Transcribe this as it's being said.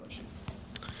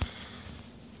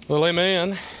Well,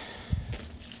 amen.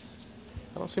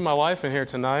 I don't see my wife in here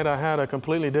tonight. I had a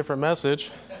completely different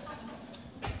message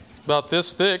about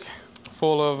this thick,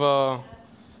 full of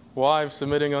wives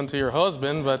submitting unto your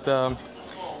husband. But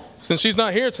since she's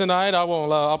not here tonight, I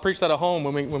won't. I'll preach that at home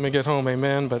when we get home.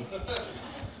 Amen. But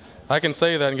I can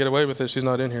say that and get away with it. She's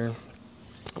not in here.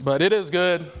 But it is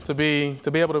good to be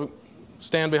able to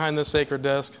stand behind this sacred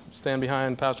desk, stand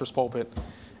behind pastor's pulpit,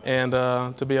 and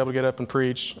to be able to get up and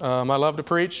preach. I love to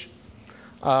preach.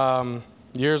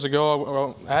 Years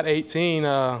ago, at 18,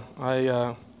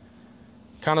 I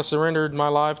kind of surrendered my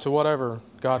life to whatever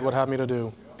God would have me to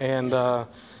do. And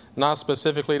not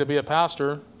specifically to be a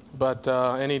pastor, but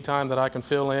any time that I can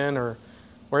fill in or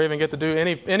even get to do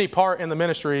any part in the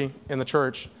ministry in the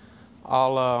church,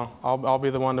 I'll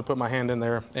be the one to put my hand in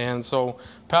there. And so,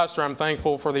 Pastor, I'm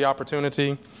thankful for the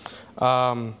opportunity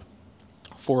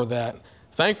for that.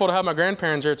 Thankful to have my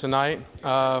grandparents here tonight.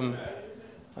 I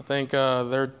think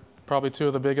they're probably two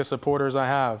of the biggest supporters I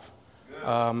have.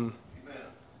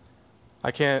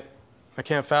 I can't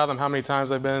fathom how many times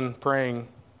they've been praying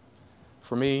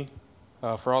for me,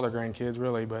 for all their grandkids,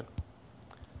 really, but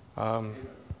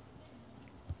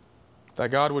that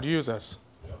God would use us.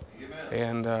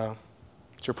 And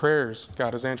it's your prayers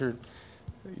God has answered.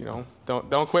 You know,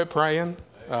 don't quit praying.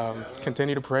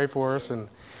 Continue to pray for us.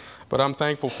 But I'm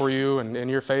thankful for you and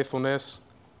your faithfulness.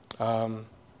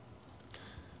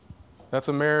 That's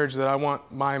a marriage that I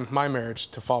want my marriage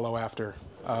to follow after.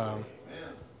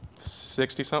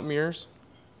 60-something years.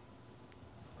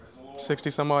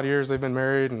 60-some-odd years they've been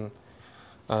married and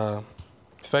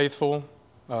faithful.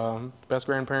 Best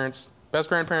grandparents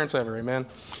ever, amen?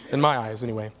 In my eyes,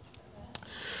 anyway.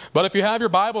 But if you have your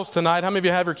Bibles tonight, how many of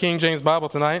you have your King James Bible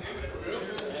tonight?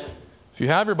 If you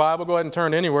have your Bible, go ahead and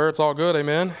turn anywhere. It's all good,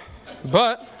 amen?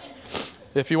 But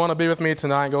if you want to be with me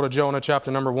tonight, go to Jonah chapter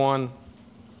number 1.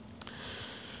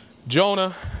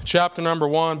 Jonah chapter number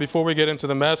 1. Before we get into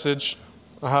the message,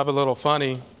 I have a little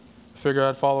funny. Figure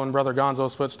I'd follow in Brother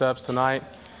Gonzo's footsteps tonight.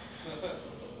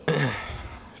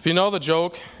 If you know the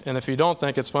joke, and if you don't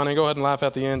think it's funny, go ahead and laugh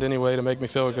at the end anyway to make me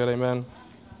feel good, amen?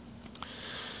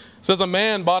 It says a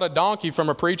man bought a donkey from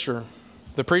a preacher.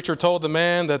 The preacher told the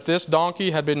man that this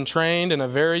donkey had been trained in a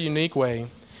very unique way.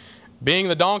 Being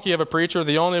the donkey of a preacher,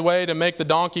 the only way to make the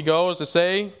donkey go is to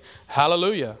say,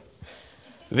 hallelujah.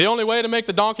 The only way to make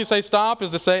the donkey say stop is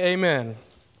to say amen.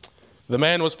 The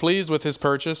man was pleased with his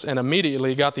purchase and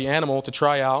immediately got the animal to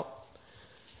try out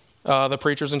the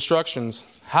preacher's instructions.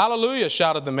 Hallelujah,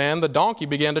 shouted the man. The donkey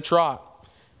began to trot.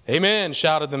 Amen,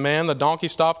 shouted the man. The donkey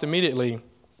stopped immediately.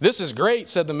 This is great,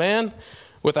 said the man.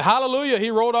 With a hallelujah, he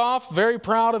rode off, very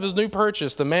proud of his new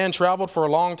purchase. The man traveled for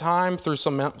a long time through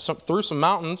some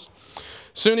mountains.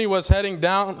 Soon he was headed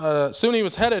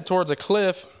towards a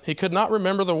cliff. He could not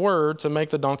remember the word to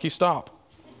make the donkey stop.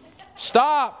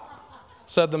 Stop,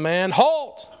 said the man.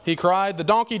 Halt, he cried. The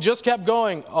donkey just kept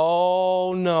going.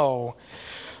 Oh, no.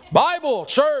 Bible,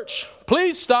 church,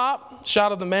 please stop,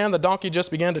 shouted the man. The donkey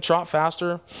just began to trot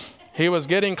faster. He was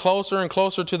getting closer and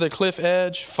closer to the cliff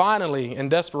edge. Finally, in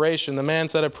desperation, the man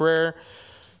said a prayer.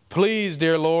 Please,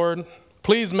 dear Lord,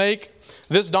 please make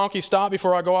this donkey stop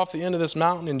before I go off the end of this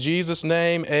mountain. In Jesus'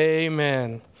 name,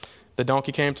 amen. The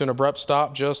donkey came to an abrupt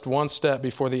stop just one step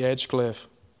before the edge cliff.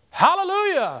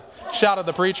 Hallelujah, shouted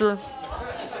the preacher.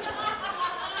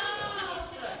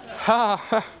 I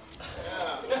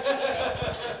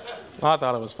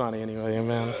thought it was funny anyway,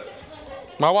 amen.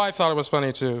 My wife thought it was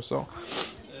funny too, so.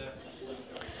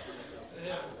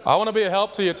 I want to be a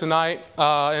help to you tonight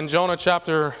in Jonah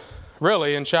chapter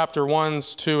 1,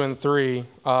 2, and 3.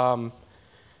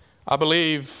 I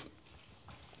believe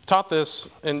taught this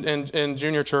in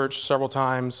junior church several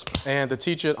times, and to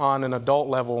teach it on an adult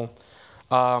level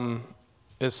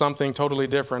is something totally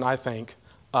different, I think,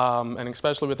 and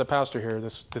especially with the pastor here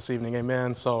this evening,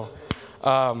 amen. So,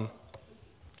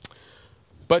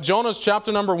 but Jonah's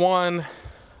chapter number 1,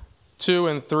 2,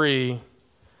 and 3,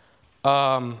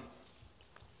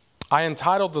 I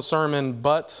entitled the sermon,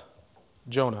 But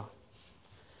Jonah.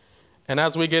 And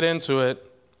as we get into it,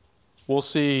 we'll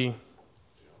see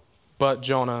But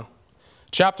Jonah.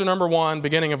 Chapter number 1,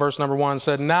 beginning of verse number 1,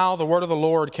 said, Now the word of the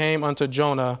Lord came unto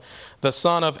Jonah, the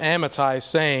son of Amittai,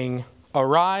 saying,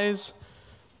 Arise,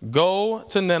 go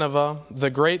to Nineveh, the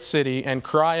great city, and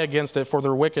cry against it, for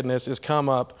their wickedness is come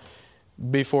up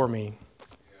before me.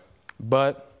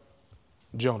 But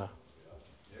Jonah.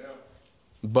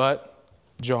 But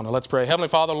Jonah. Let's pray. Heavenly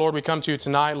Father, Lord, we come to you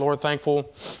tonight. Lord,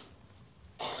 thankful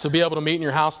to be able to meet in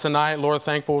your house tonight. Lord,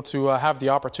 thankful to have the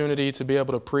opportunity to be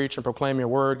able to preach and proclaim your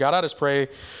word. God, I just pray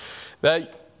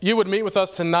that you would meet with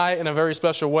us tonight in a very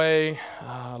special way.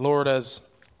 Lord, as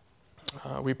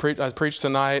I preached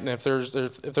tonight, and if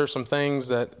there's some things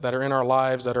that are in our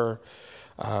lives that are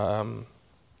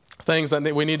things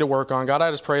that we need to work on, God,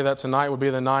 I just pray that tonight would be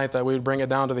the night that we would bring it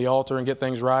down to the altar and get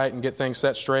things right and get things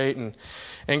set straight.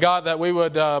 And God, that we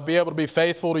would be able to be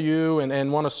faithful to you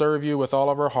and want to serve you with all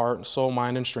of our heart, soul,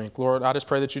 mind, and strength. Lord, I just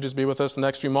pray that you just be with us the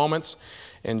next few moments.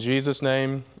 In Jesus'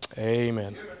 name,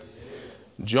 amen.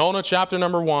 Jonah chapter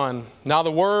number 1. Now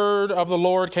the word of the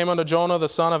Lord came unto Jonah, the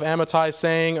son of Amittai,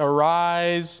 saying,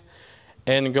 Arise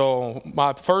and go.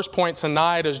 My first point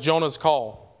tonight is Jonah's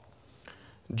call.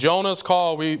 Jonah's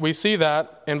call, we see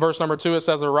that in verse number 2. It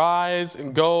says, Arise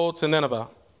and go to Nineveh.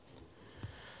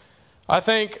 I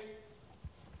think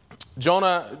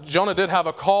Jonah did have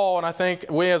a call, and I think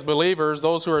we as believers,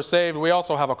 those who are saved, we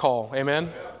also have a call. Amen?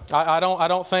 I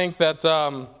don't think that...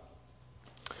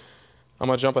 I'm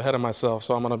going to jump ahead of myself,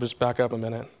 so I'm going to just back up a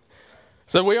minute.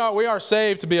 So we are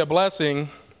saved to be a blessing.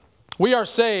 We are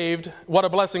saved. What a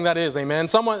blessing that is, amen.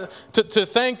 Someone to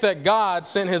think that God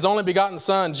sent his only begotten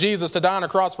Son, Jesus, to die on a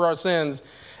cross for our sins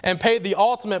and paid the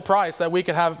ultimate price that we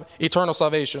could have eternal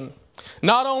salvation.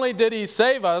 Not only did he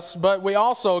save us, but we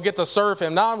also get to serve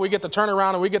him. Now we get to turn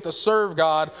around and we get to serve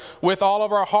God with all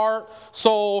of our heart,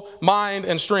 soul, mind,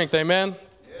 and strength, amen.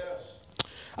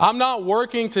 I'm not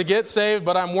working to get saved,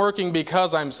 but I'm working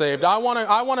because I'm saved. I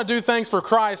want to do things for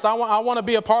Christ. I want to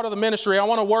be a part of the ministry. I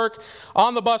want to work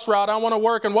on the bus route. I want to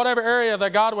work in whatever area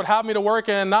that God would have me to work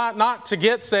in, not to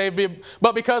get saved,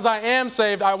 but because I am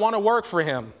saved, I want to work for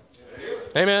him.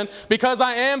 Amen. Because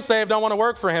I am saved, I want to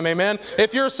work for him. Amen.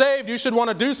 If you're saved, you should want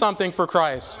to do something for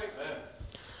Christ.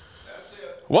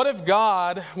 What if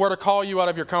God were to call you out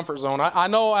of your comfort zone? I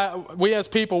know we as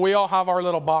people, we all have our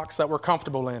little box that we're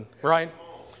comfortable in, right?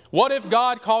 What if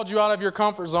God called you out of your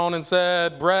comfort zone and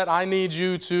said, Brett, I need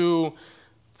you to,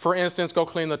 for instance, go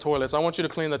clean the toilets. I want you to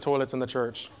clean the toilets in the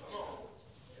church.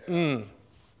 That's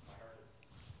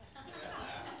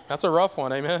a rough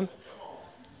one, amen?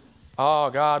 Oh,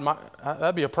 God,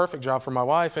 that'd be a perfect job for my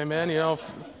wife, amen? You know,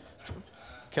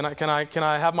 can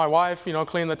I have my wife,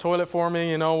 clean the toilet for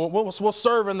me? We'll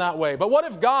serve in that way. But what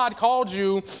if God called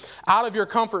you out of your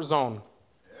comfort zone?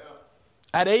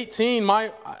 At 18,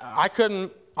 I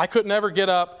couldn't ever get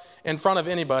up in front of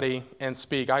anybody and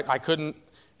speak. I couldn't.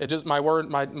 It just my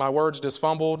words just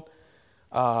fumbled.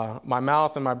 My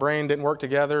mouth and my brain didn't work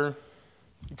together.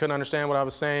 You couldn't understand what I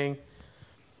was saying.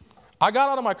 I got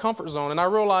out of my comfort zone and I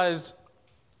realized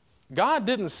God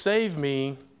didn't save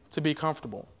me to be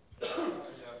comfortable.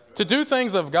 To do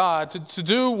things of God, to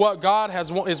do what God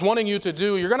is wanting you to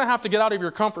do, you're going to have to get out of your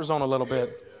comfort zone a little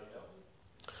bit.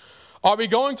 Are we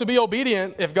going to be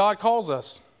obedient if God calls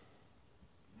us?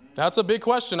 That's a big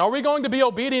question. Are we going to be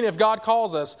obedient if God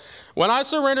calls us? When I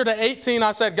surrendered at 18,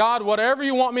 I said, God, whatever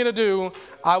you want me to do,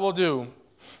 I will do.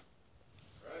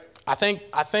 I think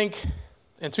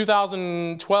in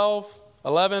 2012,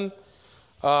 11,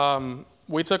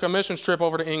 we took a missions trip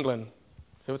over to England.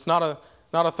 It was not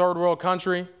a third world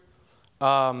country,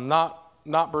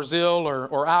 not Brazil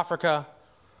or Africa,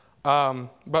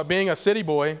 but being a city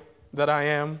boy that I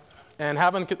am, and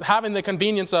having the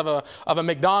convenience of a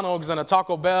McDonald's and a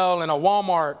Taco Bell and a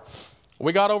Walmart,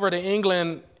 we got over to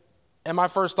England, and my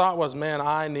first thought was, man,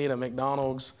 I need a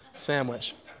McDonald's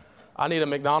sandwich. I need a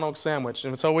McDonald's sandwich.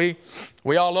 And so we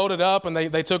all loaded up, and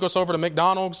they took us over to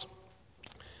McDonald's.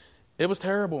 It was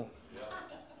terrible.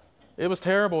 It was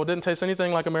terrible. It didn't taste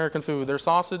anything like American food. Their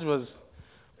sausage was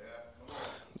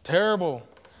terrible.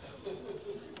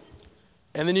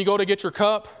 And then you go to get your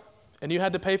cup, and you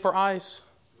had to pay for ice.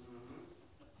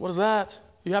 What is that?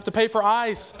 You have to pay for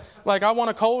ice. Like, I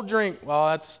want a cold drink.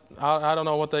 Well, I don't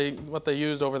know what they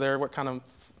used over there. What kind of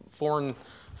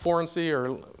foreigncy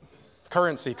or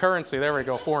currency? There we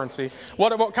go, foreigncy.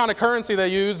 What kind of currency they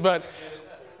used? But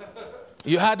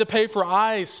you had to pay for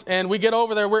ice, and we get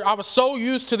over there. I was so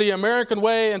used to the American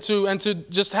way and to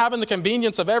just having the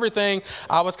convenience of everything.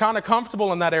 I was kind of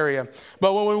comfortable in that area.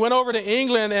 But when we went over to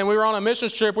England and we were on a mission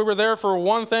trip, we were there for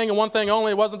one thing and one thing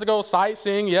only. It wasn't to go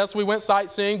sightseeing. Yes, we went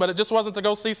sightseeing, but it just wasn't to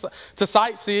go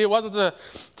sightsee. It wasn't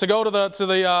to go to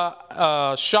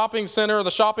the shopping center,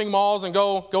 the shopping malls, and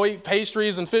go eat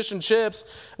pastries and fish and chips.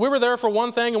 We were there for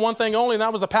one thing and one thing only, and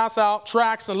that was to pass out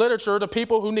tracts and literature to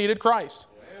people who needed Christ.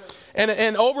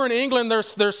 And over in England, they're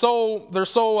so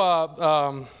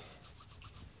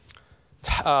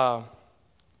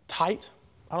tight.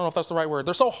 I don't know if that's the right word.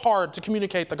 They're so hard to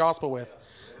communicate the gospel with,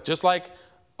 just like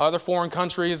other foreign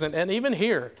countries and even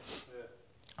here.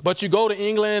 But you go to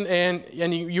England and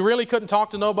you really couldn't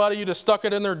talk to nobody. You just stuck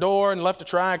it in their door and left a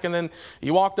tract, and then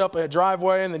you walked up a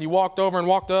driveway, and then you walked over and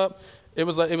walked up. It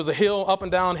was a hill up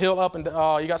and down, hill up and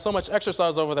down. You got so much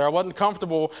exercise over there. I wasn't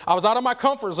comfortable. I was out of my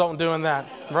comfort zone doing that,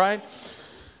 right?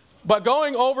 But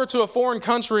going over to a foreign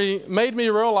country made me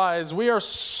realize we are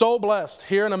so blessed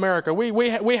here in America. We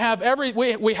have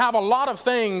a lot of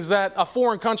things that a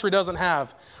foreign country doesn't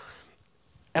have.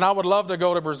 And I would love to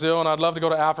go to Brazil, and I'd love to go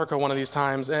to Africa one of these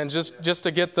times, and just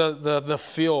to get the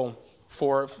feel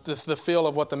for the feel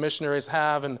of what the missionaries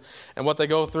have and what they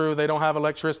go through. They don't have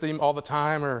electricity all the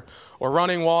time, or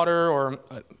running water, or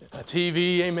a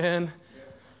TV. Amen.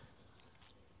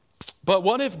 But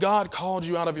what if God called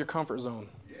you out of your comfort zone?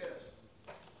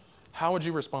 How would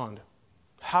you respond?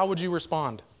 How would you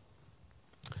respond?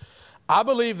 I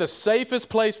believe the safest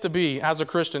place to be as a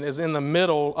Christian is in the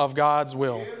middle of God's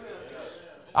will.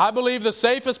 I believe the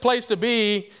safest place to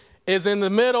be is in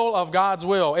the middle of God's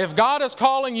will. If God is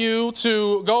calling you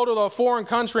to go to a foreign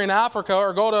country in Africa,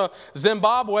 or go to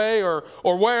Zimbabwe, or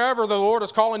wherever the Lord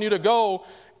is calling you to go,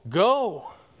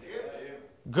 go.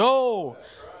 Go.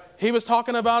 He was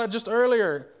talking about it just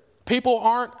earlier. People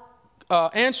aren't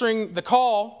answering the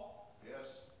call.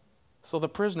 So the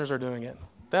prisoners are doing it.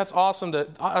 That's awesome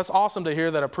to hear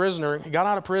that a prisoner got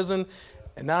out of prison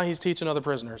and now he's teaching other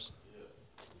prisoners.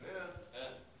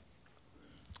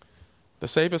 The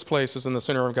safest place is in the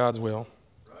center of God's will.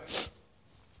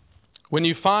 When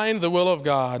you find the will of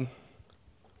God,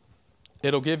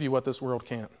 it'll give you what this world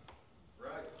can't.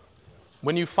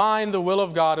 When you find the will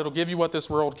of God, it'll give you what this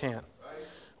world can't.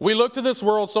 We look to this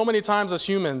world so many times as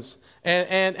humans,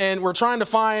 and we're trying to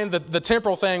find the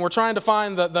temporal thing. We're trying to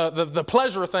find the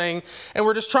pleasure thing, and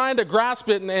we're just trying to grasp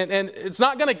it, and it's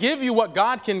not going to give you what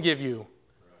God can give you.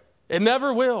 It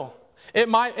never will. It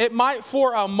might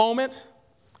for a moment,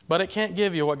 but it can't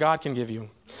give you what God can give you.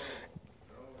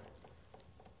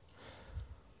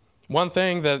 One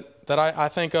thing that I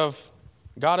think of,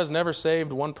 God has never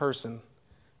saved one person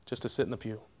just to sit in the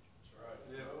pew.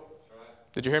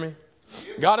 Did you hear me?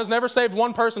 God has never saved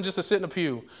one person just to sit in a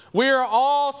pew. We are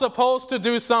all supposed to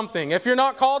do something. If you're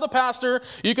not called a pastor,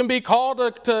 you can be called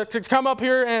to come up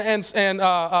here and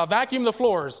vacuum the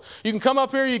floors. You can come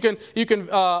up here, you can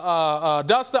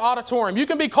dust the auditorium. You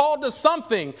can be called to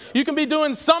something. You can be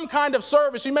doing some kind of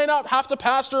service. You may not have to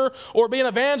pastor or be an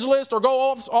evangelist or go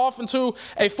off into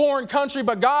a foreign country,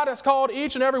 but God has called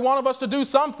each and every one of us to do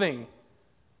something.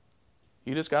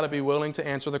 You just got to be willing to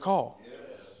answer the call.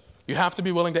 You have to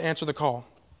be willing to answer the call.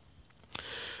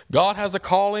 God has a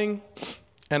calling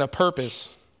and a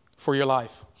purpose for your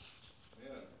life.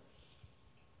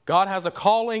 God has a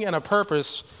calling and a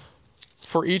purpose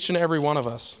for each and every one of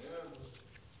us.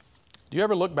 Do you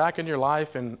ever look back in your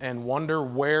life and wonder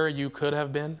where you could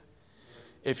have been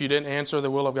if you didn't answer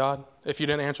the will of God, if you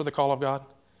didn't answer the call of God?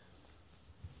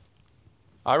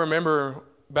 I remember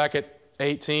back at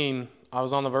 18, I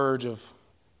was on the verge of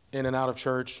in and out of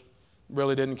church.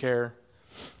 Really didn't care.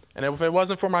 And if it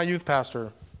wasn't for my youth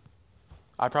pastor,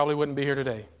 I probably wouldn't be here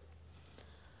today.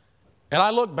 And I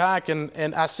look back and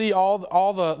I see all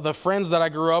the friends that I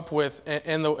grew up with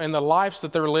and the lives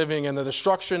that they're living and the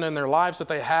destruction in their lives that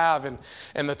they have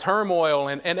and the turmoil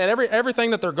and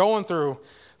everything that they're going through.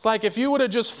 It's like if you would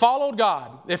have just followed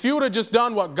God, if you would have just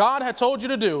done what God had told you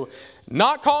to do,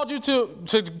 not called you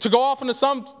to go off into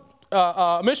some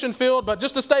mission field, but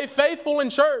just to stay faithful in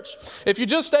church. If you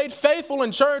just stayed faithful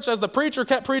in church as the preacher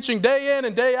kept preaching day in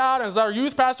and day out, as our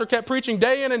youth pastor kept preaching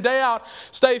day in and day out,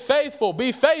 stay faithful,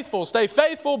 be faithful, stay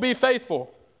faithful, be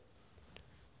faithful.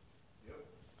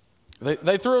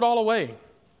 They threw it all away.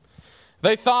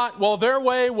 They thought, well, their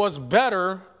way was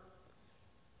better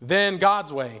than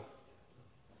God's way.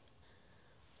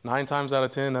 9 times out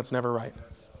of 10, that's never right.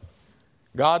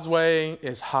 God's way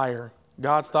is higher.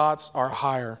 God's thoughts are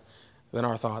higher than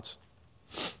our thoughts.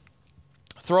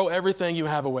 Throw everything you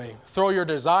have away. Throw your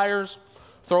desires,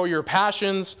 throw your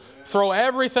passions, throw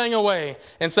everything away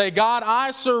and say, God,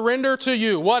 I surrender to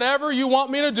you. Whatever you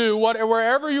want me to do,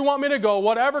 wherever you want me to go,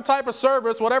 whatever type of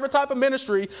service, whatever type of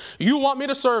ministry you want me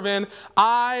to serve in,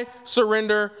 I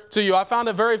surrender to you. I found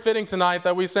it very fitting tonight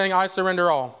that we sang, I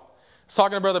surrender all. I was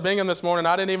talking to Brother Bingham this morning.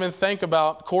 I didn't even think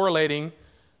about correlating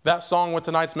that song with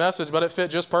tonight's message, but it fit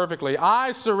just perfectly.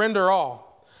 I surrender all.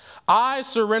 I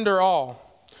surrender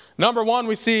all. Number one,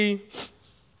 we see,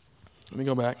 let me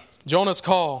go back. Jonah's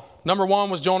call. Number one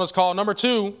was Jonah's call. Number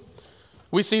two,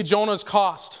 we see Jonah's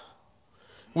cost.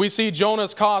 We see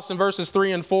Jonah's cost in verses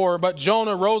 3 and 4. But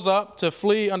Jonah rose up to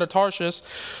flee unto Tarshish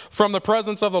from the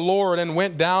presence of the Lord and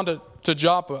went down to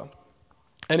Joppa.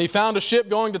 And he found a ship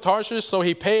going to Tarshish, so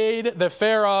he paid the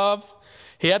fare of,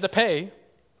 he had to pay.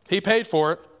 He paid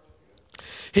for it.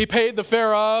 He paid the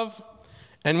fare of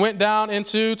and went down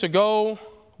to go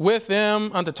with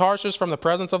them unto Tarshish from the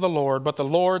presence of the Lord. But the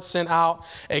Lord sent out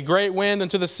a great wind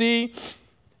into the sea,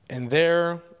 and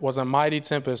there was a mighty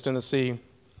tempest in the sea,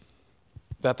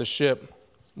 that the ship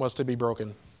was to be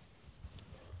broken.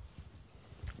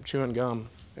 I'm chewing gum,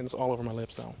 and it's all over my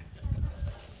lips now.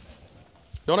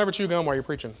 Don't ever chew gum while you're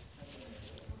preaching.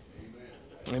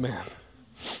 Amen.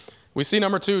 We see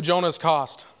number 2, Jonah's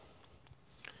cost.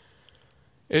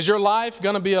 Is your life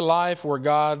going to be a life where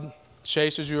God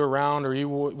chases you around, or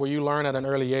will you learn at an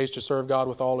early age to serve God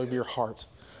with all of your heart,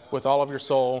 with all of your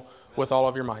soul, with all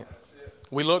of your might?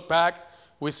 We look back,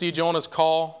 we see Jonah's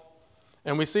call,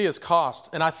 and we see his cost.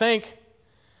 And I think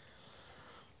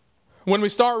when we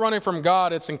start running from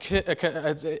God, it's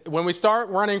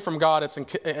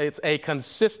a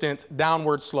consistent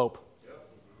downward slope.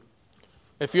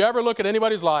 If you ever look at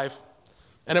anybody's life,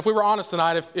 and if we were honest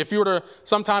tonight, if you were to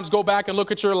sometimes go back and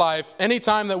look at your life,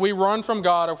 anytime that we run from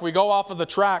God, or if we go off of the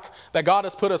track that God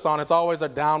has put us on, it's always a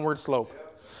downward slope.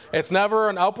 It's never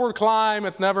an upward climb.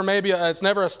 It's never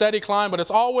a steady climb, but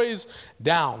it's always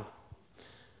down.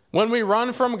 When we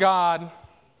run from God,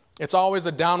 it's always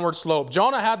a downward slope.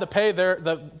 Jonah had to pay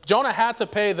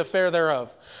the fare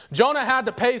thereof. Jonah had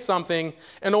to pay something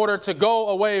in order to go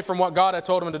away from what God had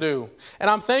told him to do. And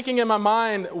I'm thinking in my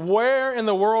mind, where in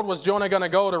the world was Jonah going to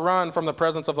go to run from the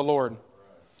presence of the Lord?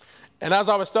 And as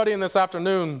I was studying this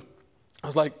afternoon, I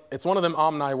was like, it's one of them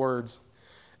omni words.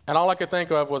 And all I could think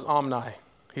of was omni.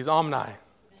 He's omni.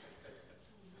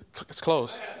 It's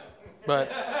close.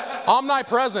 But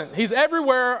omnipresent. He's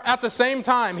everywhere at the same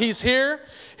time. He's here.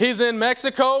 He's in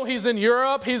Mexico. He's in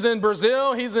Europe. He's in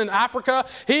Brazil. He's in Africa.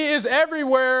 He is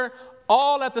everywhere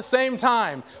all at the same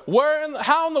time.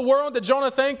 How in the world did Jonah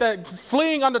think that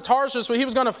fleeing unto Tarshish, he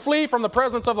was going to flee from the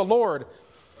presence of the Lord?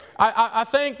 I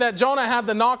think that Jonah had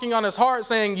the knocking on his heart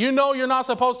saying, you know you're not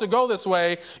supposed to go this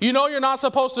way. You know you're not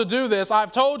supposed to do this.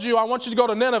 I've told you I want you to go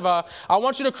to Nineveh. I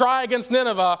want you to cry against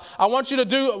Nineveh. I want you to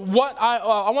do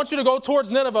I want you to go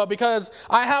towards Nineveh because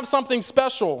I have something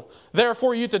special there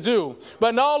for you to do.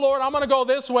 But no, Lord, I'm going to go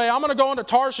this way. I'm going to go into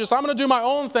Tarshish. I'm going to do my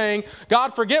own thing.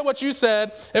 God, forget what you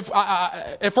said. If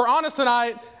we're honest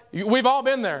tonight, we've all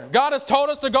been there. God has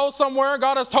told us to go somewhere.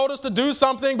 God has told us to do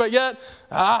something, but yet,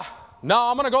 no,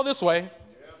 I'm going to go this way.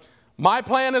 My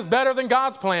plan is better than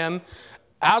God's plan.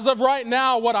 As of right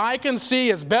now, what I can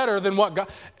see is better than what God...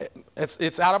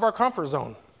 It's out of our comfort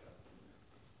zone.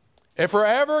 If we're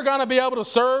ever going to be able to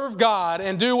serve God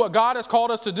and do what God has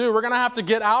called us to do, we're going to have to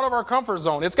get out of our comfort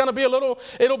zone. It'll be a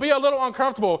little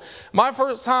uncomfortable. My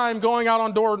first time going out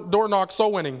on door knock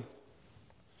soul winning,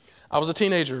 I was a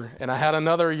teenager, and I had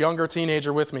another younger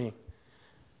teenager with me.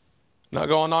 Now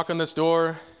go and knock on this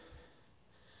door.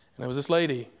 And it was this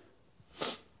lady.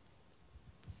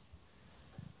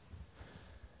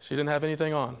 She didn't have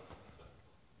anything on.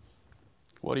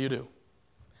 What do you do?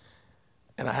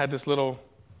 And I had this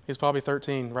he's probably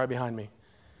 13, right behind me.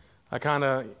 I kind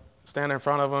of stand in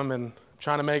front of him and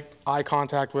trying to make eye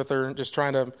contact with her, just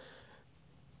I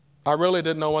really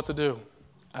didn't know what to do.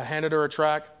 I handed her a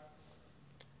tract,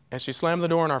 and she slammed the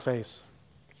door in our face.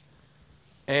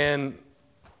 And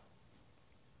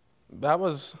that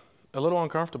was a little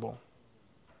uncomfortable.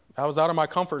 I was out of my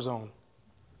comfort zone.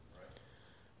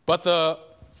 But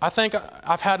I think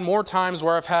I've had more times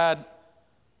where I've had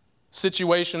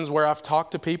situations where I've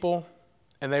talked to people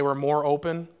and they were more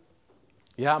open.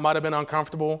 Yeah, it might have been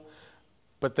uncomfortable,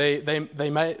 but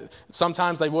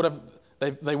sometimes they would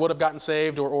have gotten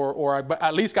saved or I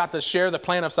at least got to share the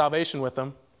plan of salvation with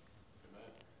them.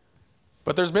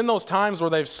 But there's been those times where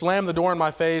they've slammed the door in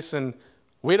my face and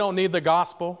we don't need the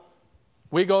gospel.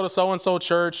 We go to so-and-so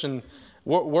church and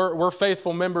we're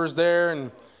faithful members there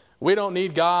and we don't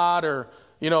need God or,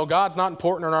 God's not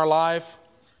important in our life.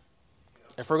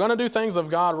 If we're going to do things of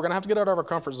God, we're going to have to get out of our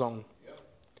comfort zone.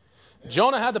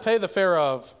 Jonah had to pay the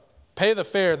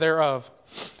fare thereof.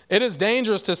 It is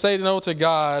dangerous to say no to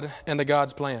God and to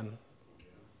God's plan.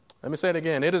 Let me say it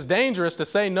again. It is dangerous to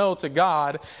say no to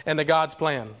God and to God's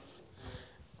plan.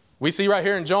 We see right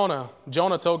here in Jonah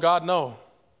told God no.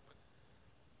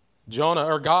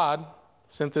 God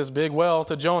sent this big well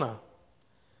to Jonah.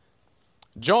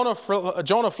 Jonah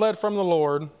fled from the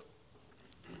Lord.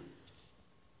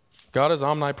 God is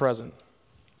omnipresent.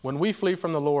 When we flee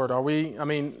from the Lord,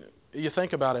 you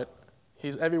think about it,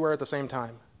 He's everywhere at the same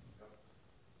time.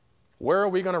 Where are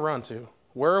we going to run to?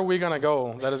 Where are we going to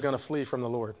go that is going to flee from the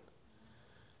Lord?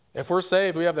 If we're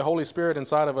saved, we have the Holy Spirit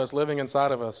inside of us, living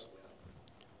inside of us,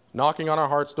 knocking on our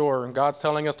heart's door, and God's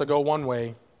telling us to go one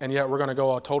way, and yet we're going to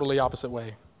go a totally opposite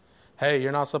way. Hey,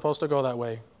 you're not supposed to go that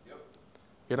way.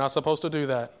 You're not supposed to do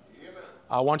that.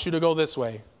 I want you to go this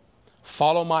way.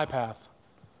 Follow my path.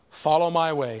 Follow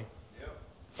my way.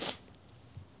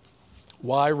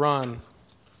 Why run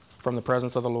from the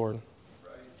presence of the Lord?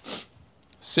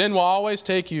 Sin will always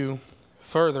take you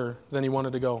further than you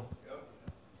wanted to go.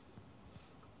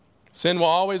 Sin will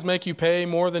always make you pay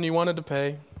more than you wanted to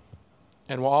pay,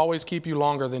 and will always keep you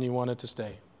longer than you wanted to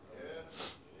stay.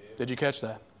 Did you catch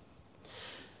that?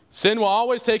 Sin will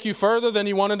always take you further than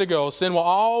you wanted to go. Sin will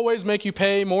always make you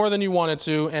pay more than you wanted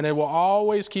to, and it will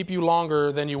always keep you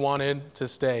longer than you wanted to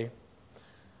stay.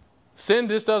 Sin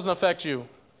just doesn't affect you.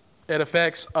 It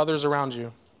affects others around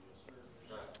you.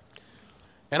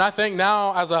 And I think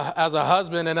now, as a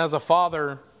husband and as a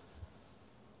father,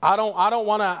 I don't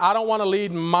want to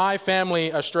lead my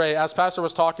family astray. As Pastor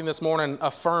was talking this morning,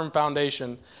 a firm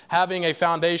foundation, having a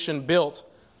foundation built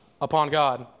upon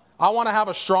God. I want to have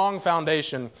a strong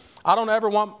foundation. I don't ever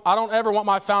want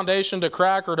my foundation to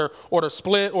crack or to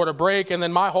split or to break, and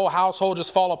then my whole household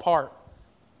just fall apart.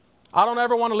 I don't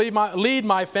ever want to lead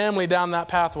my family down that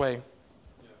pathway.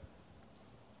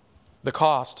 The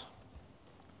cost.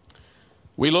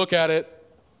 We look at it,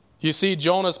 you see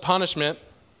Jonah's punishment,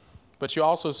 but you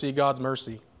also see God's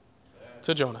mercy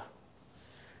to Jonah.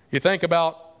 You think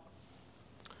about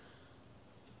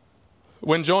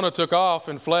when Jonah took off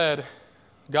and fled,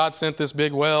 God sent this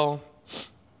big whale.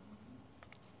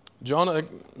 Jonah,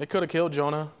 it could have killed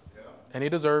Jonah, and he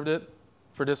deserved it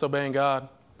for disobeying God.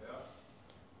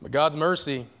 But God's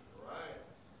mercy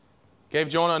gave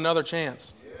Jonah another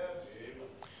chance.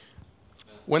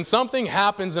 When something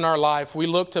happens in our life, we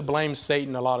look to blame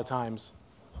Satan a lot of times.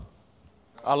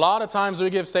 A lot of times we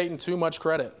give Satan too much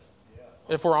credit,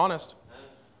 if we're honest.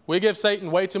 We give Satan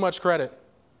way too much credit.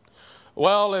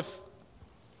 Well, if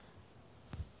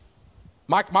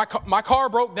my car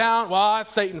broke down, well,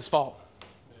 that's Satan's fault.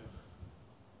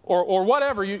 Or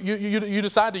whatever you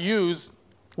decide to use.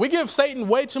 We give Satan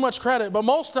way too much credit, but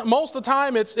most of the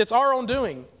time it's our own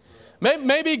doing.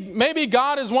 Maybe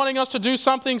God is wanting us to do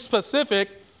something specific,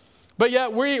 but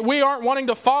yet we aren't wanting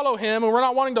to follow Him, and we're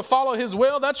not wanting to follow His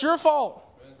will. That's your fault.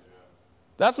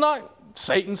 That's not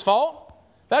Satan's fault.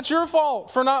 That's your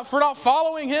fault for not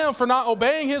following Him, for not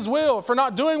obeying His will, for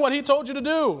not doing what He told you to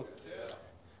do.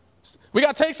 We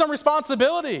got to take some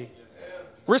responsibility.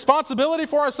 Responsibility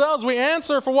for ourselves. We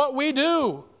answer for what we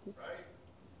do.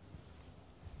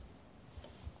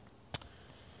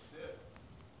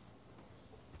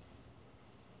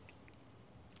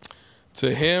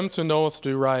 To him to knoweth to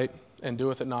do right, and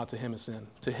doeth it not, to him is sin.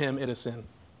 To him it is sin.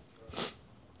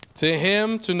 To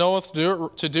him to knoweth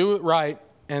to do it right,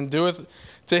 and doeth,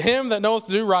 to him that knoweth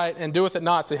to do right, and doeth it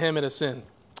not, to him it is sin.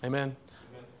 Amen.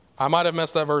 I might have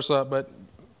messed that verse up, but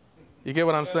you get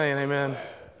what I'm saying. Amen.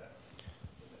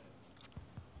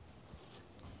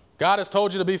 God has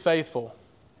told you to be faithful.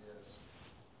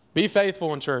 Be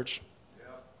faithful in church.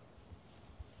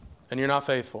 And you're not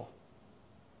faithful.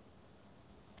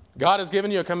 God has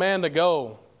given you a command to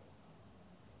go.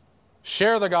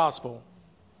 Share the gospel.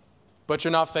 But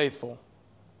you're not faithful.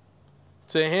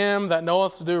 To him that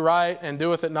knoweth to do right and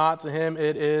doeth it not, to him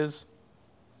it is.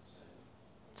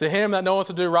 To him that knoweth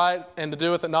to do right and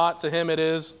doeth it not, to him it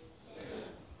is.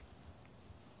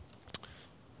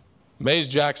 Mays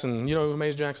Jackson. You know who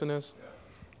Mays Jackson is?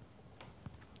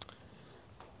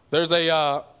 There's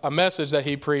a message that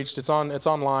he preached. It's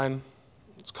online.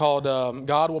 It's called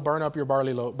God Will Burn Up Your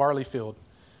Barley Field.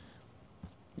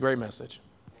 Great message.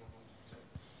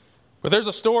 But there's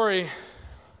a story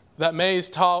that Mays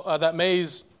taught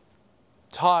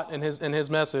in his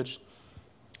message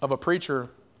of a preacher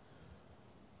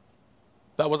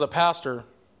that was a pastor,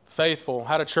 faithful,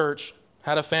 had a church,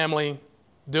 had a family,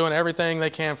 doing everything they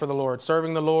can for the Lord,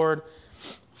 serving the Lord,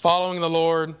 following the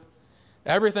Lord,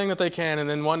 everything that they can. And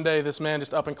then one day this man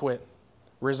just up and quit.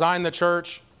 Resigned the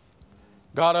church,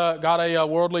 got a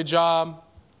worldly job,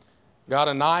 got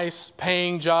a nice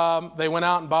paying job. They went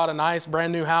out and bought a nice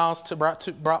brand new house,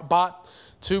 bought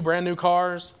 2 brand new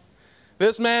cars.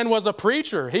 This man was a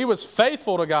preacher. He was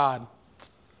faithful to God.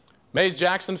 Mays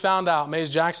Jackson found out. Mays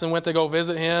Jackson went to go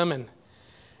visit him,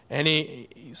 and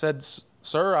he said,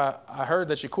 "Sir, I heard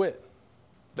that you quit,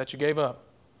 that you gave up."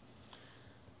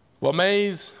 Well,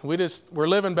 Mays, we're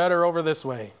living better over this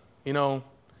way. You know,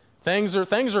 things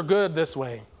are good this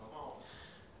way.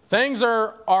 Things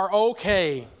are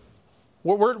okay.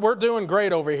 We're doing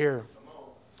great over here.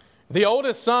 The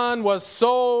oldest son was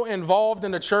so involved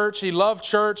in the church. He loved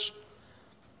church.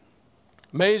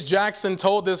 Mays Jackson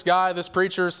told this guy, this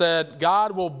preacher, said,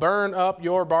 "God will burn up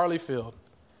your barley field."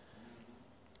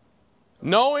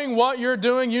 Knowing what you're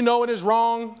doing, you know it is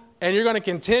wrong, and you're going to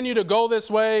continue to go this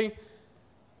way,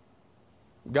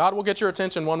 God will get your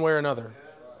attention one way or another.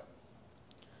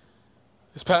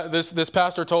 This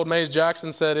pastor told Mays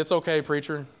Jackson, said, "It's okay,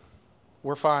 preacher.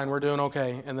 We're fine. We're doing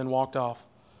okay," and then walked off.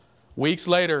 Weeks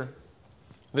later,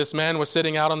 this man was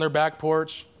sitting out on their back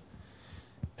porch,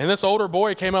 and this older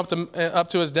boy came up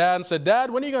to his dad and said,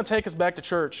 "Dad, when are you going to take us back to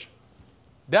church?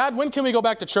 Dad, when can we go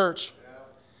back to church?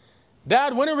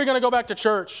 Dad, when are we going to go back to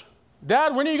church?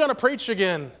 Dad, when are you going to preach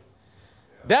again?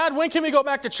 Dad, when can we go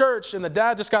back to church?" And the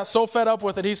dad just got so fed up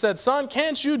with it. He said, "Son,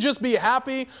 can't you just be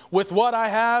happy with what I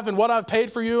have and what I've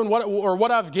paid for you and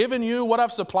what I've given you, what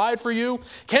I've supplied for you?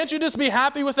 Can't you just be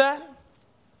happy with that?"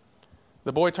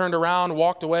 The boy turned around,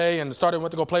 walked away, and went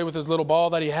to go play with his little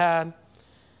ball that he had.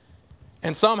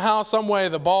 And somehow, some way,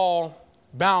 the ball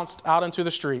bounced out into the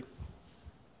street.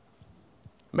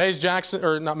 Mays Jackson,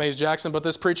 or not Mays Jackson, but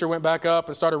this preacher went back up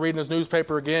and started reading his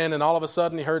newspaper again, and all of a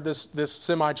sudden he heard this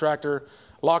semi-tractor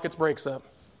lock its brakes up.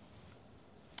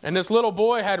 And this little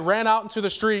boy had ran out into the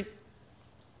street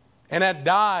and had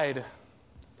died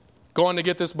going to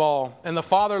get this ball. And the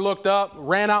father looked up,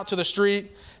 ran out to the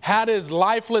street, had his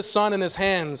lifeless son in his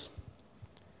hands,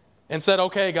 and said,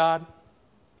 "Okay, God,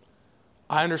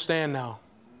 I understand now.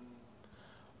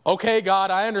 Okay,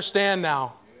 God, I understand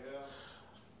now.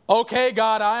 Okay,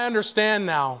 God, I understand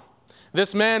now."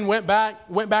 This man went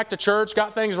back to church,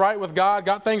 got things right with God,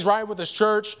 got things right with his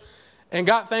church, and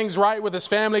got things right with his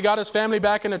family, got his family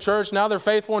back into church. Now they're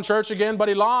faithful in church again, but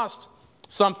he lost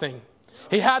something.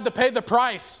 He had to pay the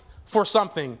price for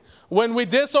something. When we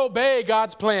disobey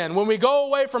God's plan, when we go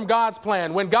away from God's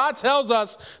plan, when God tells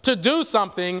us to do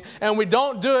something and we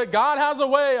don't do it, God has a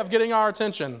way of getting our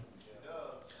attention.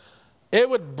 It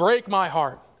would break my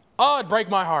heart. Oh, it'd break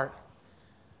my heart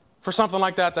for something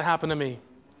like that to happen to me.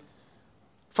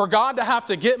 For God to have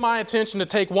to get my attention to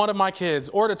take one of my kids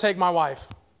or to take my wife.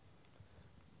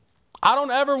 I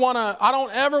don't ever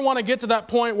want to get to that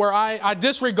point where I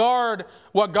disregard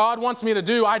what God wants me to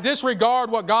do. I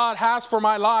disregard what God has for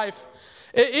my life.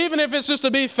 Even if it's just to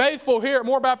be faithful here at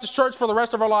Moore Baptist Church for the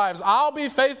rest of our lives. I'll be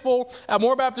faithful at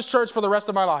Moore Baptist Church for the rest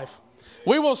of my life.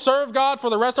 We will serve God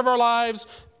for the rest of our lives.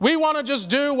 We want to just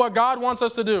do what God wants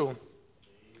us to do.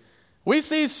 We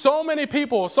see so many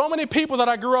people that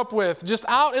I grew up with, just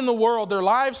out in the world, their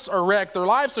lives are wrecked, their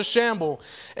lives are shamble.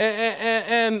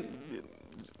 And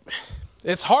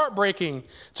it's heartbreaking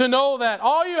to know that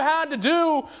all you had to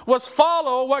do was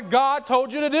follow what God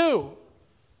told you to do.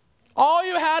 All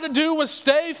you had to do was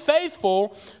stay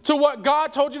faithful to what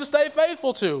God told you to stay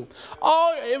faithful to.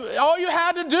 All you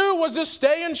had to do was just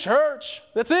stay in church.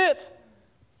 That's it.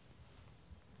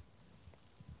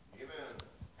 Amen.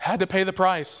 Had to pay the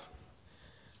price.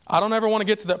 I don't ever want to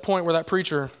get to that point where that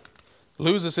preacher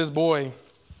loses his boy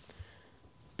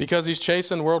because he's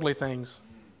chasing worldly things,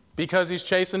 because he's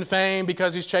chasing fame,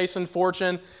 because he's chasing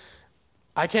fortune.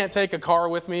 I can't take a car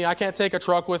with me. I can't take a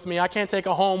truck with me. I can't take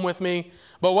a home with me.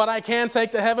 But what I can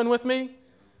take to heaven with me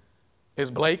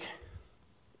is Blake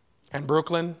and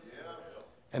Brooklyn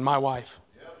and my wife.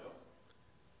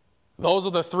 Those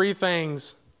are the three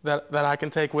things that I can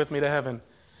take with me to heaven.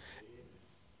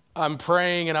 I'm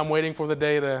praying and I'm waiting for the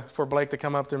day for Blake to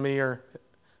come up to me or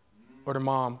to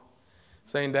Mom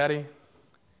saying, "Daddy,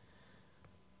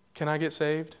 can I get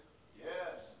saved?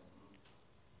 Yes.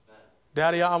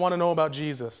 Daddy, I want to know about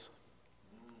Jesus."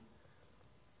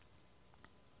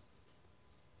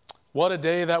 What a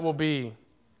day that will be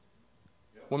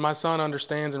when my son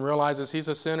understands and realizes he's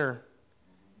a sinner,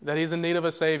 that he's in need of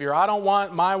a Savior. I don't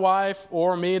want my wife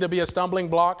or me to be a stumbling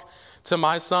block to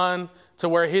my son, to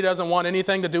where he doesn't want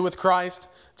anything to do with Christ,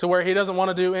 to where he doesn't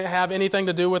want to have anything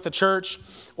to do with the church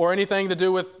or anything to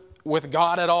do with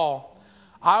God at all.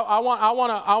 I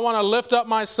want to lift up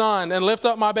my son and lift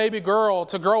up my baby girl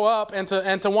to grow up and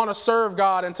to want to serve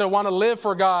God and to want to live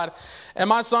for God. And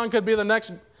my son could be the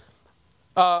next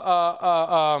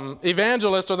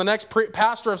evangelist or the next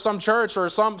pastor of some church or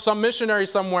some missionary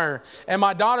somewhere. And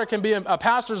my daughter can be a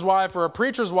pastor's wife or a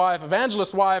preacher's wife,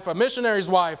 evangelist's wife, a missionary's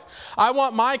wife. I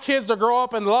want my kids to grow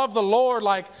up and love the Lord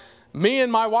like me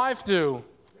and my wife do.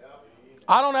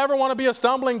 I don't ever want to be a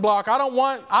stumbling block. I don't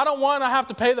want to have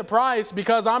to pay the price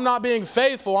because I'm not being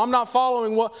faithful. I'm not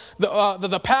following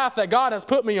the path that God has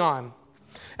put me on.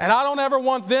 And I don't ever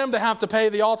want them to have to pay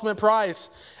the ultimate price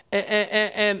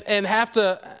and have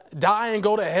to die and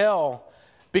go to hell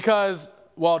because,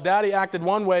 well, Daddy acted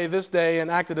one way this day and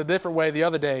acted a different way the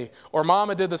other day, or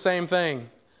Mama did the same thing.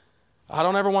 I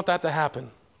don't ever want that to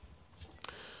happen.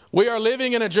 We are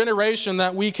living in a generation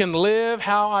that we can live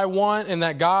how I want and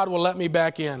that God will let me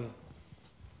back in.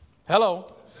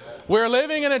 Hello. We're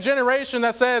living in a generation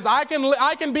that says, I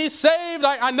can be saved.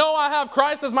 I know I have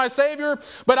Christ as my Savior,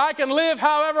 but I can live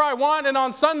however I want, and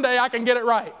on Sunday I can get it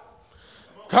right.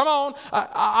 Come on.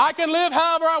 I can live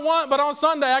however I want, but on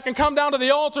Sunday I can come down to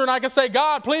the altar and I can say,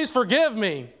 God, please forgive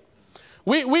me.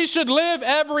 We should live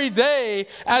every day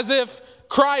as if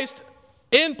Christ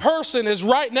in person is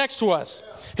right next to us.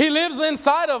 He lives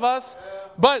inside of us,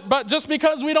 but just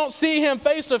because we don't see him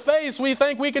face to face, we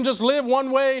think we can just live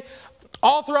one way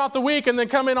all throughout the week and then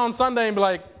come in on Sunday and be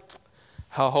like,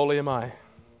 how holy am I?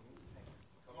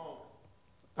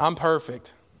 I'm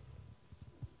perfect.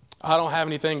 I don't have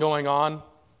anything going on.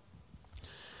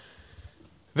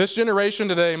 This generation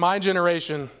today, my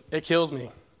generation, it kills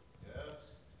me. Yes.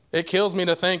 It kills me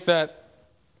to think that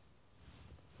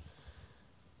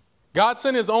God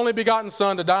sent his only begotten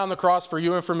Son to die on the cross for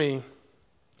you and for me.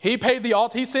 He paid the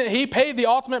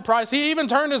ultimate price. He even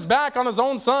turned his back on his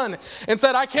own Son and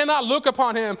said, I cannot look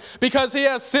upon him because he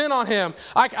has sin on him.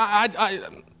 I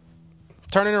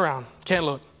turn it around. Can't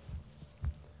look.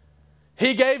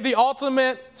 He gave the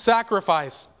ultimate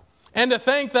sacrifice. And to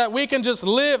think that we can just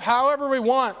live however we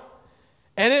want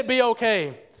and it be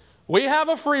okay. We have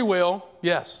a free will.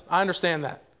 Yes, I understand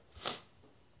that.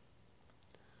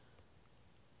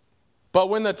 But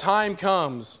when the time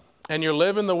comes and you're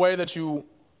living the way that you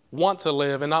want to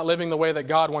live and not living the way that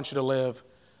God wants you to live,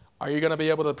 are you going to be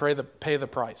able to pay the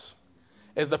price?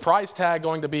 Is the price tag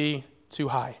going to be too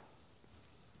high?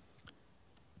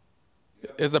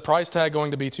 Is the price tag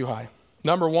going to be too high?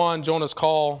 Number one, Jonah's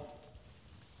call.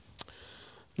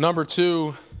 Number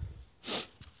two,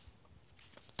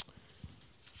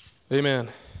 amen,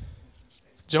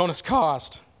 Jonah's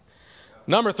cost.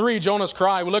 Number three, Jonah's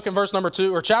cry. We look in verse number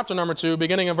 2, or chapter number 2,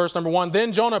 beginning in verse number 1.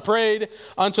 Then Jonah prayed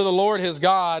unto the Lord his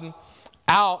God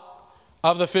out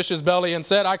of the fish's belly and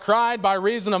said, I cried by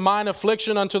reason of mine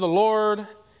affliction unto the Lord,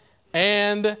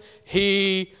 and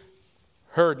he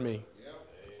heard me.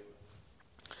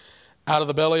 Out of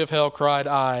the belly of hell cried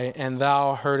I, and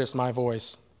thou heardest my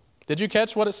voice. Did you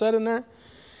catch what it said in there?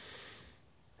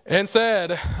 And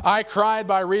said, I cried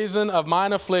by reason of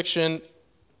mine affliction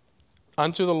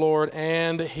unto the Lord,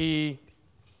 and he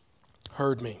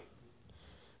heard me.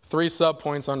 3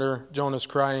 subpoints under Jonah's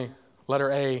cry.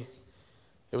 Letter A,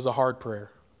 it was a hard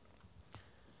prayer.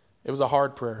 It was a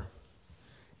hard prayer.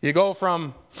 You go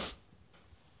from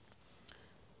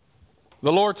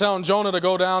the Lord telling Jonah to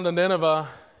go down to Nineveh,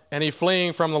 and he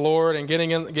fleeing from the Lord and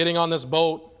getting on this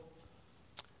boat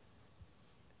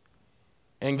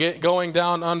and going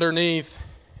down underneath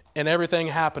and everything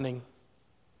happening.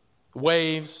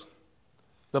 Waves,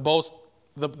 the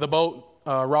boat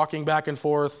rocking back and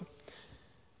forth,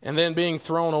 and then being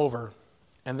thrown over,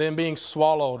 and then being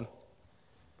swallowed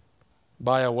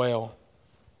by a whale.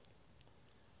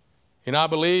 And I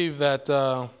believe that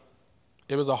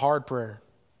it was a hard prayer.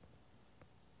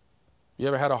 You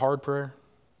ever had a hard prayer?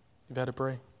 You've had to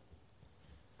pray?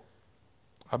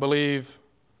 I believe,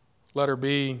 letter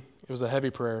B, it was a heavy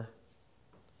prayer,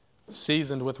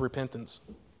 seasoned with repentance.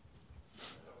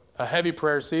 A heavy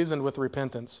prayer seasoned with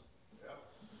repentance.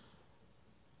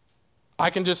 I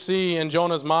can just see in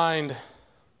Jonah's mind,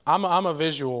 I'm a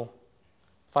visual.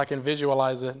 If I can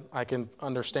visualize it, I can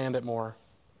understand it more.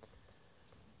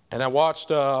 And I watched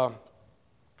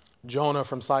Jonah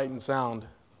from Sight and Sound,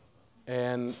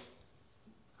 and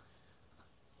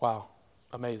wow,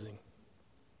 amazing.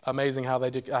 Amazing how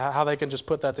they can just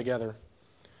put that together.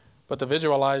 But to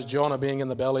visualize Jonah being in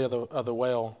the belly of the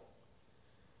whale,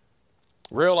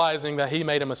 realizing that he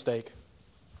made a mistake,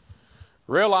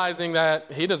 realizing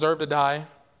that he deserved to die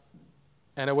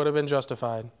and it would have been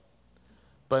justified,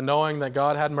 but knowing that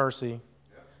God had mercy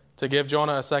to give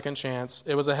Jonah a second chance.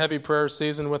 It was a heavy prayer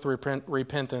seasoned with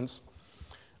repentance.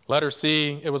 Letter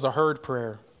C, it was a heard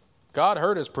prayer. God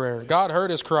heard his prayer. God heard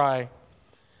his cry.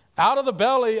 Out of the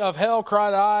belly of hell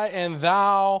cried I, and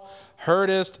thou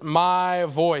heardest my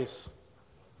voice.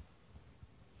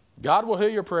 God will hear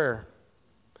your prayer.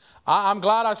 I'm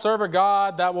glad I serve a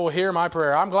God that will hear my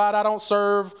prayer. I'm glad I don't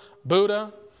serve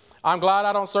Buddha. I'm glad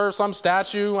I don't serve some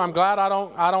statue. I'm glad I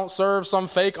don't serve some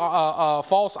fake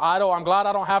false idol. I'm glad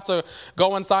I don't have to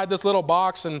go inside this little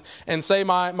box and say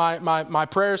my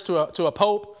prayers to a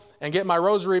pope and get my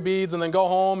rosary beads and then go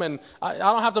home, and I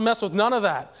don't have to mess with none of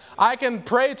that. I can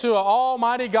pray to an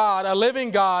almighty God, a living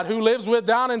God who lives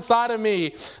down inside of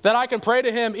me, that I can pray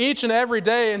to him each and every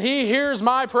day, and he hears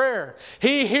my prayer.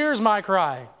 He hears my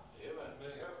cry.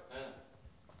 Amen.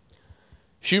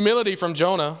 Humility from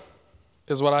Jonah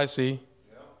is what I see.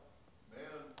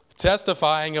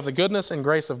 Testifying of the goodness and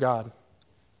grace of God.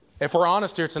 If we're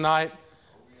honest here tonight,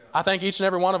 I think each and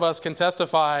every one of us can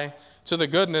testify to the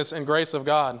goodness and grace of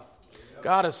God.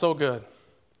 God is so good.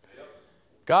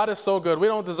 God is so good. We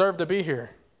don't deserve to be here.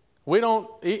 We don't,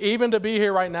 even to be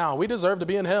here right now, we deserve to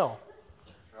be in hell.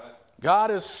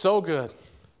 God is so good,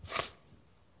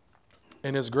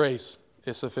 and His grace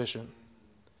is sufficient.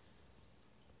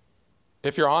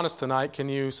 If you're honest tonight, can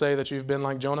you say that you've been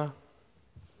like Jonah?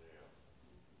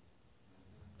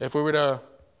 If we were to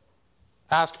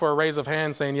ask for a raise of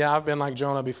hands saying, yeah, I've been like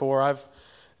Jonah before.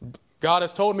 God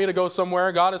has told me to go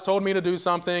somewhere. God has told me to do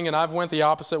something, and I've went the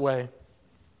opposite way.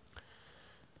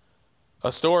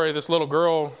 A story, this little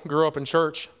girl grew up in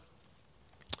church.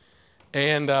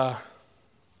 And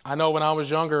I know when I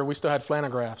was younger, we still had flannel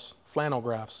graphs.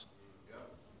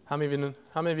 How many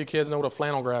of you kids know what a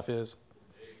flannel graph is?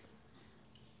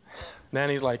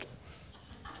 Nanny's like,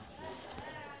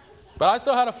 but I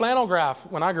still had a flannel graph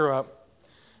when I grew up.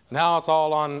 Now it's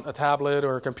all on a tablet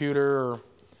or a computer.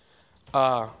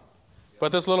 But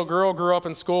this little girl grew up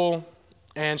in school,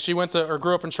 and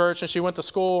grew up in church, and she went to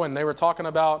school, and they were talking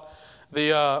about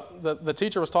the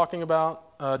teacher was talking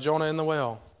about Jonah in the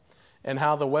whale, and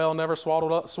how the whale never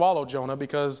swallowed Jonah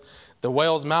because the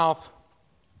whale's mouth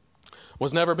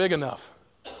was never big enough.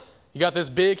 You got this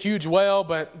big, huge whale,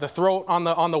 but the throat on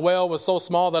the whale was so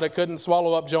small that it couldn't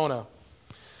swallow up Jonah.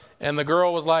 And the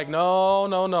girl was like,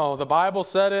 no, the Bible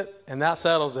said it, and that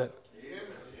settles it.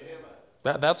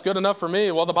 That's good enough for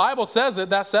me. Well, the Bible says it,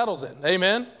 that settles it.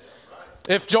 Amen?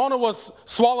 If Jonah was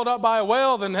swallowed up by a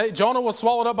whale, then hey, Jonah was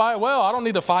swallowed up by a whale. I don't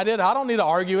need to fight it. I don't need to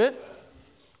argue it.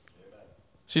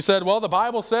 She said, well, the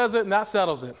Bible says it, and that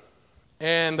settles it.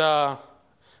 And the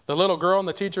little girl and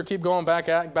the teacher keep going back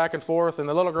and forth, and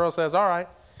the little girl says, all right,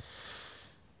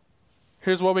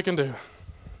 here's what we can do.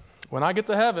 When I get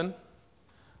to heaven,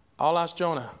 I'll ask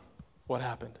Jonah what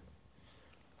happened.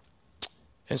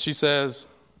 And she says,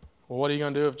 well, what are you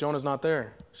going to do if Jonah's not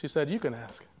there? She said, you can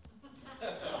ask.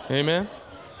 Amen?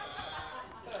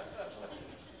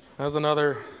 That's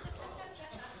another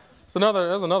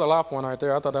laugh one right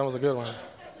there. I thought that was a good one.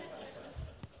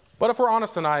 But if we're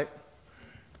honest tonight,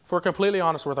 if we're completely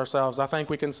honest with ourselves, I think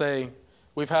we can say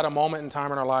we've had a moment in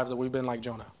time in our lives that we've been like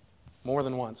Jonah. More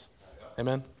than once.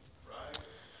 Amen?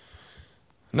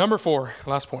 Number 4,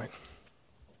 last point.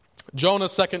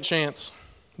 Jonah's second chance.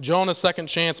 Jonah's second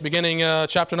chance, beginning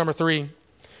chapter number 3.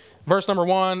 Verse number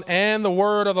 1, and the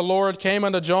word of the Lord came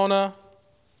unto Jonah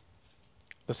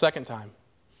the second time.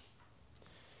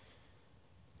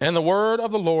 And the word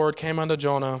of the Lord came unto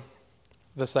Jonah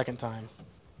the second time.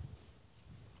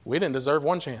 We didn't deserve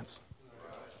one chance.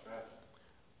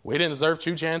 We didn't deserve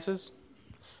 2 chances.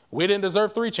 We didn't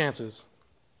deserve 3 chances.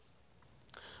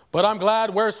 But I'm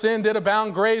glad where sin did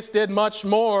abound, grace did much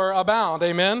more abound.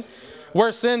 Amen?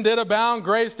 Where sin did abound,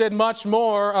 grace did much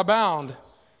more abound.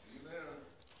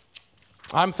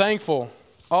 I'm thankful.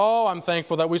 Oh, I'm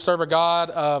thankful that we serve a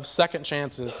God of second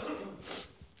chances.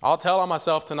 I'll tell on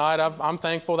myself tonight, I'm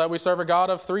thankful that we serve a God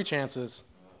of 3 chances.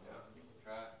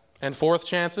 And 4th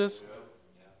chances.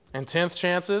 And 10th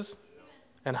chances.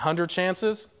 And 100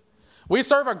 chances. We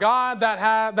serve a God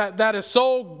that is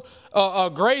so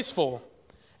graceful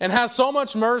and has so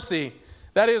much mercy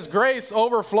that His grace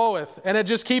overfloweth, and it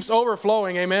just keeps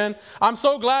overflowing. Amen. I'm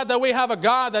so glad that we have a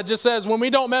God that just says, when we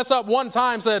don't mess up one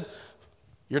time, said,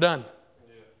 you're done.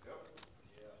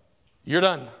 You're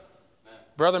done.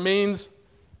 Brother Means,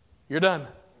 you're done.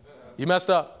 You messed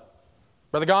up.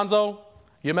 Brother Gonzo,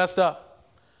 you messed up.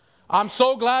 I'm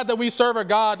so glad that we serve a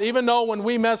God, even though when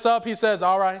we mess up, He says,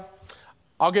 all right,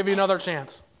 I'll give you another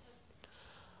chance.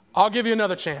 I'll give you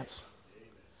another chance.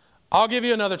 I'll give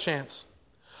you another chance.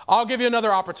 I'll give you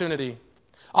another opportunity.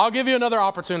 I'll give you another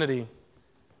opportunity.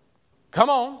 Come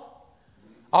on.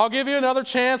 I'll give you another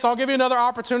chance. I'll give you another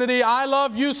opportunity. I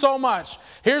love you so much.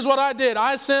 Here's what I did.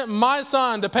 I sent my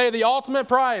Son to pay the ultimate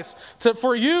price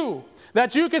for you,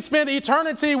 that you could spend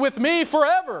eternity with me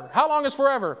forever. How long is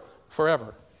forever?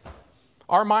 Forever.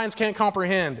 Our minds can't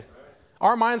comprehend.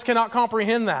 Our minds cannot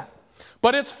comprehend that.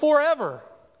 But it's forever.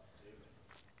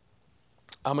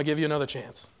 I'm going to give you another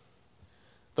chance.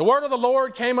 The word of the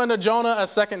Lord came unto Jonah a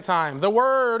second time. The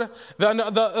word,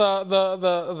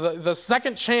 the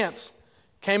second chance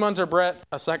came unto Brett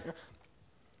a second.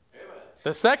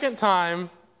 The second time,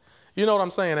 you know what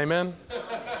I'm saying, amen?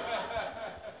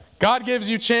 God gives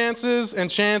you chances and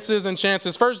chances and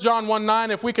chances. 1 John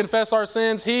 1:9, if we confess our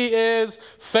sins, He is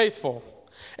faithful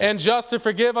and just to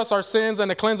forgive us our sins and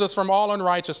to cleanse us from all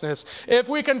unrighteousness. If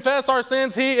we confess our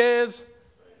sins, He is.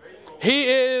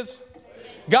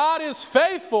 God is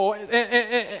faithful.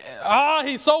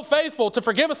 He's so faithful to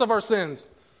forgive us of our sins.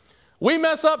 We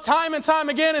mess up time and time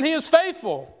again, and He is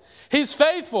faithful. He's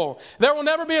faithful. There will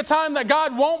never be a time that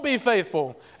God won't be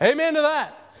faithful. Amen to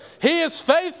that. He is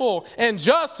faithful and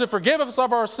just to forgive us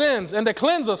of our sins and to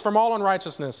cleanse us from all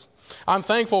unrighteousness. I'm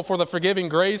thankful for the forgiving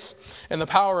grace and the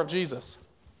power of Jesus.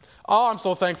 Oh, I'm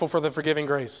so thankful for the forgiving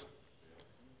grace.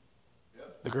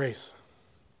 The grace.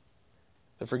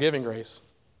 The forgiving grace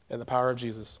and the power of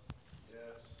Jesus.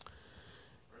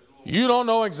 You don't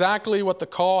know exactly what the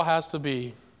call has to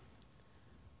be,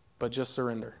 but just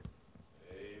surrender.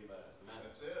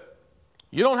 That's it.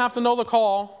 You don't have to know the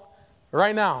call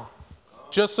right now.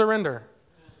 Just surrender.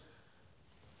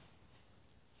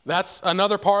 That's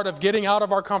another part of getting out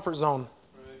of our comfort zone.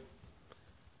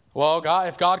 Well, God,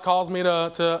 if God calls me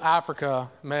to Africa,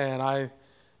 man, I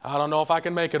don't know if I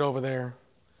can make it over there.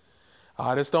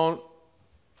 I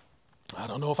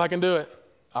don't know if I can do it.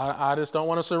 I just don't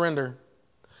want to surrender.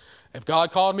 If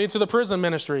God called me to the prison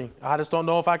ministry, I just don't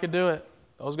know if I could do it.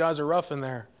 Those guys are rough in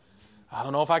there. I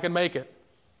don't know if I can make it.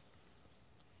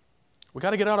 We got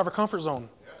to get out of our comfort zone.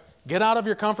 Get out of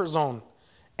your comfort zone.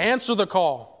 Answer the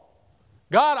call.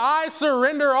 God, I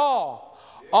surrender all.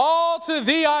 All to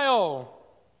thee I owe.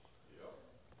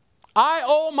 I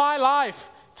owe my life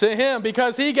to him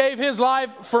because he gave his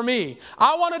life for me.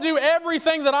 I want to do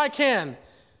everything that I can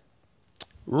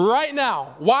right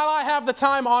now while I have the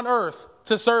time on earth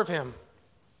to serve him.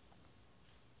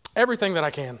 Everything that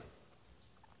I can.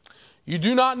 You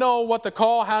do not know what the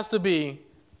call has to be.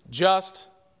 Just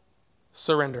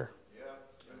surrender. Yeah,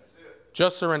 that's it.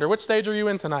 Just surrender. Which stage are you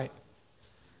in tonight?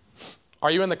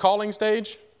 Are you in the calling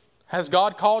stage? Has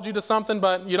God called you to something,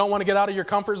 but you don't want to get out of your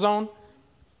comfort zone?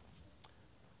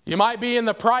 You might be in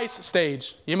the price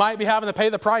stage. You might be having to pay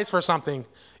the price for something.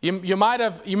 You might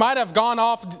have gone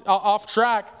off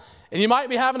track, and you might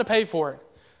be having to pay for it.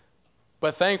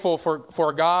 But thankful for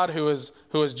a God who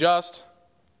is just,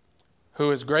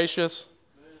 who is gracious,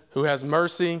 who has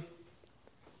mercy,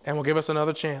 and will give us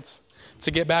another chance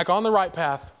to get back on the right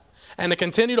path and to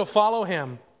continue to follow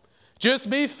him.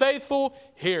 Just be faithful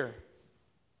here.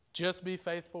 Just be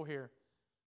faithful here.